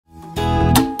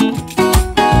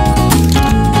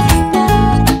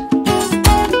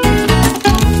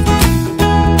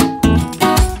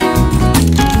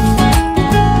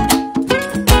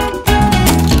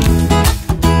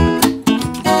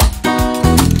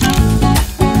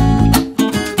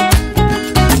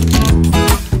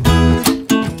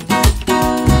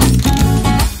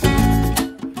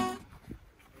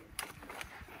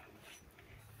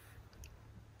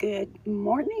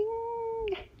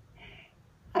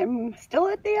I'm still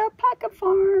at the alpaca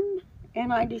farm,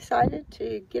 and I decided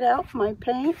to get out my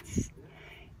paints,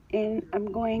 and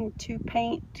I'm going to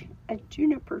paint a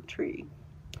juniper tree.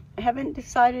 I haven't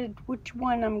decided which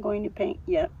one I'm going to paint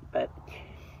yet, but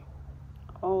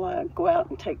I'll go out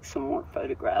and take some more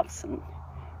photographs and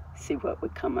see what we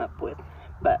come up with.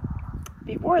 But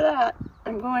before that,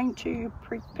 I'm going to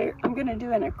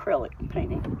do an acrylic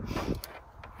painting.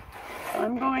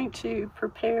 I'm going to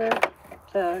prepare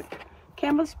the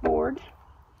canvas board.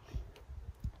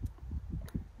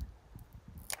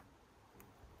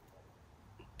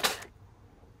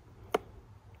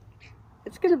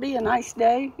 It's going to be a nice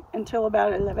day until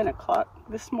about 11 o'clock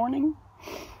this morning.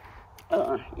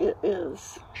 It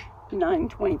is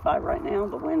 9:25 right now.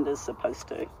 The wind is supposed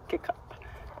to kick up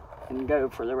and go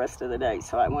for the rest of the day,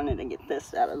 so I wanted to get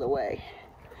this out of the way.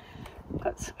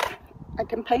 Because I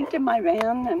can paint in my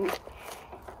van and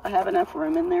I have enough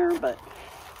room in there, but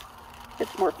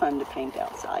it's more fun to paint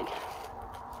outside.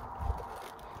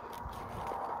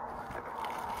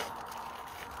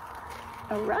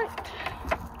 All right.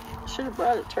 Should have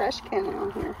brought a trash can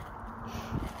on here.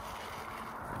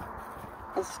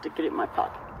 I'll stick it in my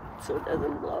pocket so it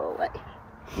doesn't blow away.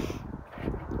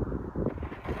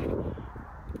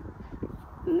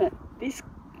 And these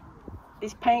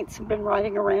paints have been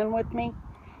riding around with me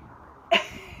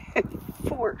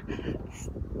for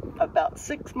about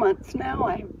 6 months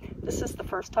now. This is the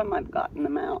first time I've gotten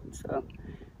them out, so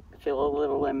I feel a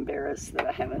little embarrassed that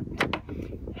I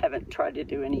haven't tried to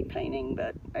do any painting,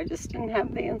 but I just didn't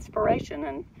have the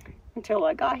inspiration until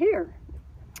I got here.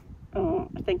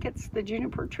 I think it's the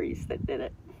juniper trees that did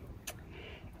it.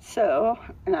 So,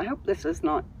 and I hope this is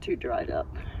not too dried up.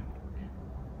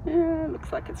 Yeah, it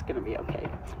looks like it's going to be okay.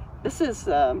 This is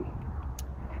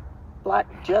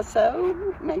black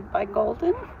gesso made by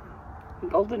Golden.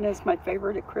 Golden is my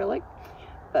favorite acrylic,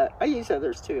 but I use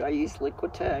others too. I use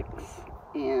Liquitex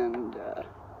and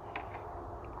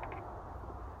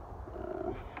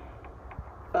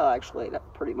well, actually, that's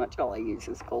pretty much all I use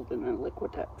is Golden and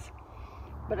Liquitex.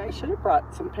 But I should have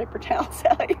brought some paper towels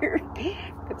out here,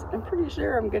 because I'm pretty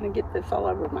sure I'm going to get this all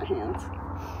over my hands.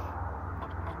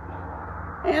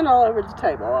 And all over the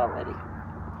table already.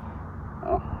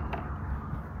 Oh,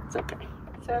 it's okay.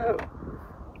 So,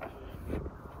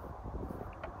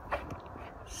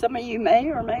 some of you may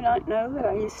or may not know that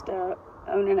I used to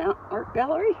own an art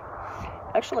gallery.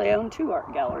 Actually, I owned 2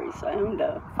 art galleries. I owned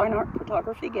a fine art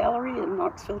photography gallery in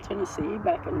Knoxville, Tennessee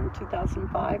back in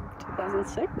 2005,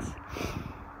 2006.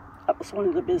 That was one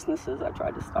of the businesses I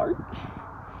tried to start.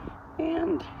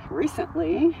 And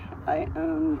recently, I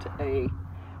owned a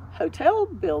hotel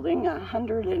building, a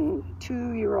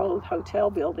 102-year-old hotel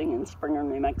building in Springer,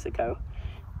 New Mexico,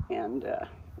 and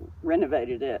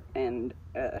renovated it and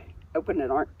opened an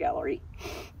art gallery.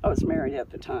 I was married at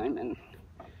the time, and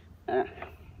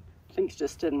things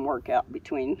just didn't work out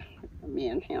between me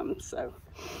and him. So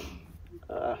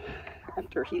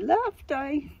after he left,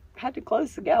 I had to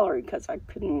close the gallery because I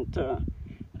couldn't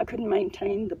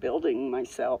maintain the building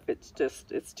myself.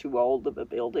 It's too old of a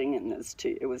building, and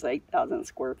it was 8,000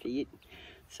 square feet,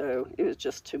 so it was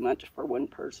just too much for one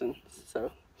person. So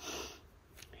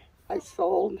I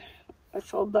sold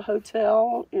the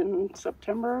hotel in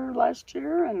September last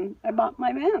year, and I bought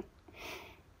my van,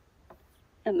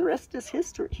 and the rest is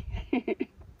history.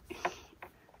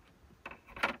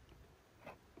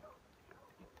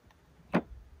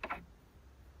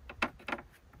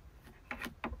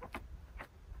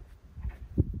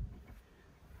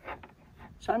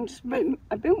 So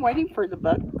I've been waiting for the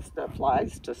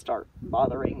flies to start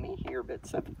bothering me here, but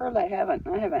so far I haven't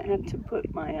had to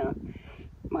put my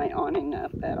my awning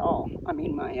up at all. I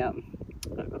mean my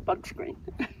bug screen.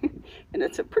 And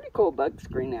it's a pretty cool bug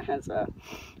screen. It has a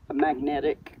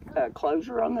magnetic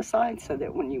closure on the side, so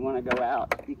that when you want to go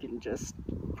out, you can just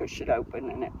push it open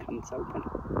and it comes open.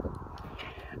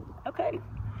 Okay,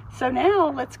 so now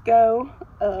let's go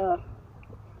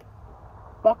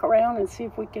walk around and see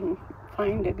if we can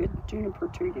find a good juniper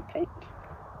tree to paint.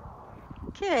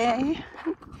 Okay,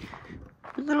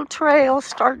 the little trail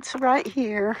starts right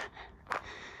here,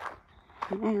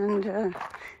 and it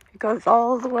goes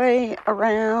all the way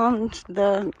around to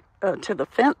the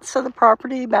fence of the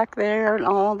property back there, and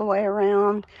all the way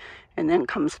around, and then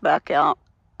comes back out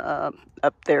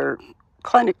up there,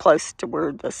 kind of close to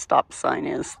where the stop sign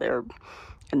is there,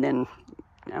 and then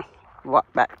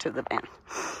walk back to the van.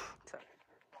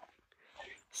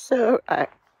 So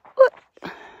look,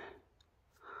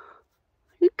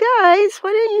 you guys,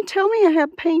 why didn't you tell me I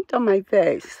have paint on my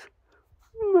face?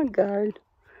 Oh my God.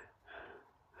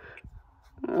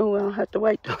 Oh well, I'll have to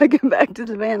wait till I get back to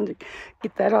the van to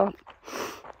get that off.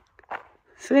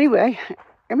 So anyway,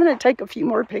 I'm going to take a few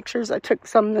more pictures. I took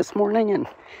some this morning,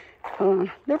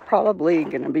 and they're probably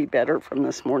going to be better from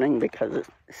this morning because the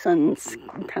sun's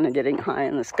kind of getting high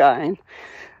in the sky. And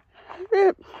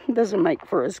it doesn't make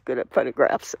for as good at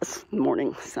photographs as the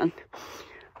morning sun.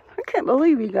 I can't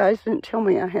believe you guys didn't tell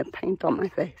me I had paint on my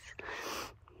face.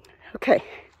 Okay,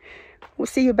 we'll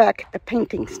see you back at the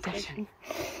painting station.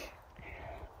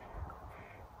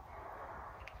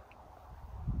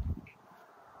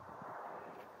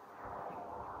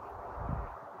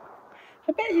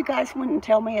 I bet you guys wouldn't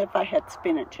tell me if I had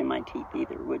spinach in my teeth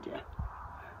either, would you?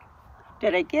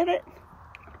 Did I get it?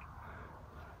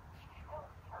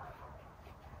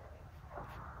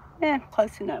 Yeah,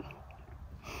 close enough.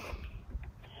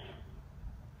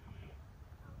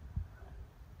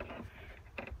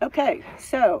 Okay,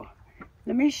 so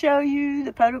let me show you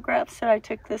the photographs that I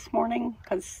took this morning,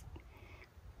 because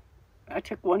I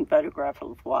took one photograph a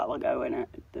little while ago, and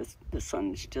the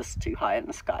sun's just too high in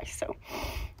the sky. So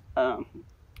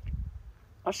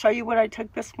I'll show you what I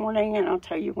took this morning, and I'll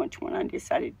tell you which one I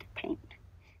decided to paint.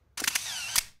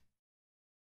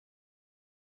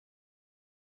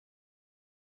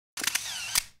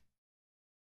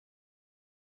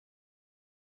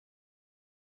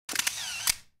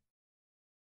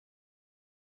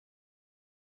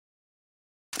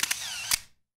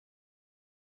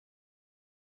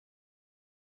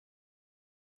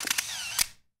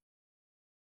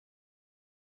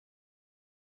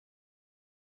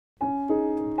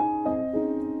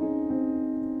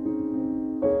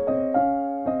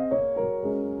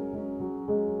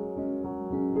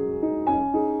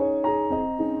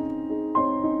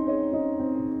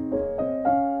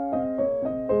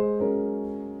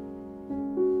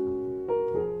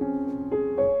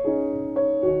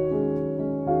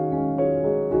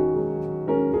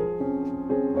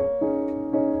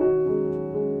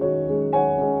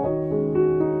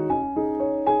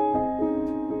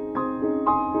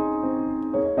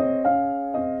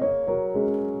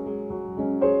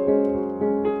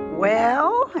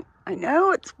 Well, I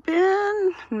know it's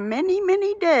been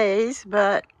many days,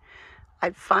 but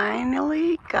I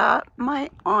finally got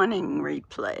my awning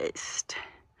replaced.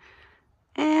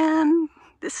 And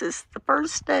this is the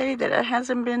first day that it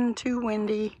hasn't been too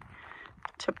windy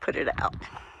to put it out.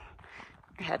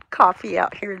 I had coffee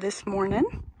out here this morning,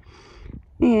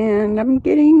 and I'm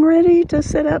getting ready to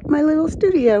set up my little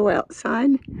studio outside,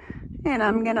 and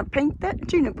I'm gonna paint that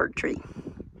juniper tree.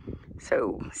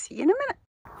 So, see you in a minute.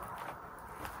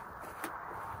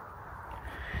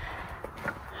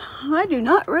 I do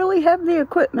not really have the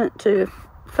equipment to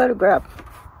photograph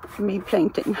me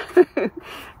painting.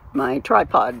 My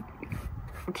tripod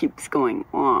keeps going,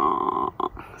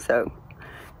 so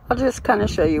I'll just kind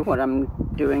of show you what I'm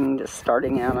doing, just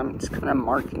starting out. I'm just kind of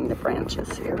marking the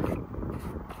branches here.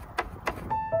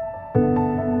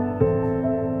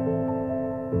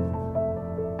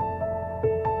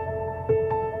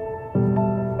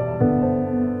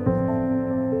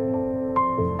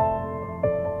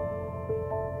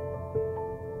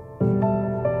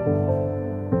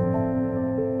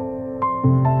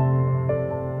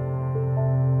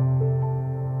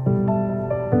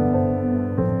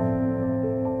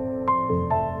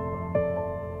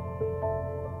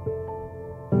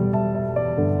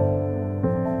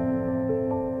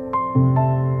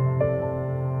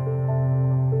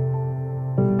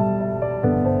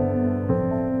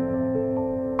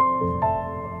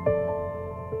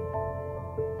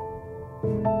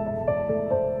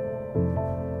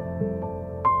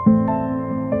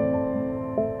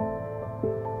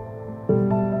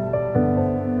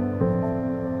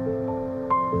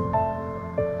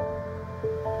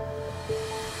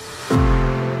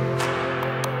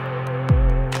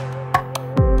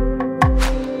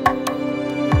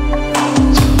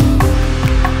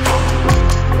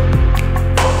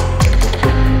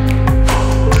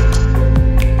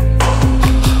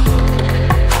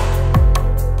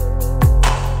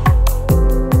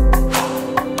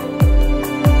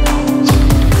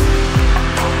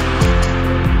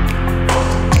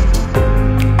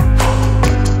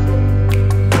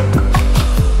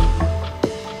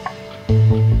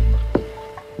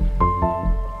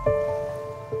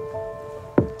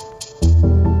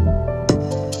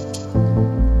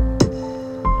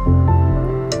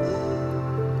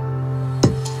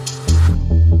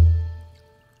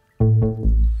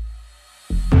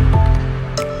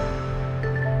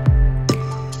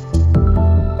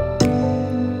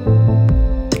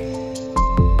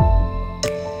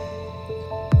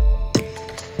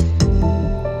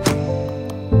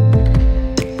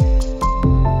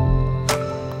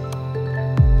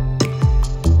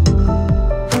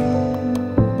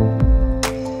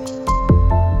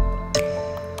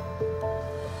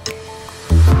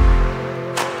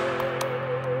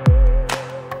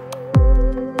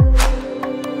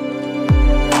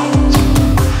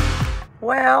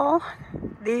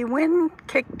 the wind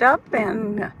kicked up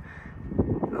and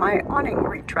my awning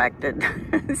retracted.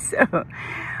 So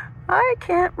I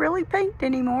can't really paint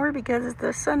anymore because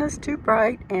the sun is too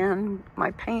bright and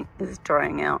my paint is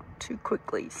drying out too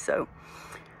quickly. So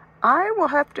I will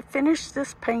have to finish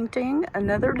this painting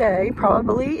another day,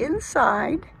 probably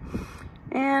inside,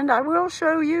 and I will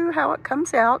show you how it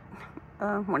comes out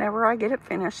whenever I get it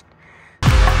finished.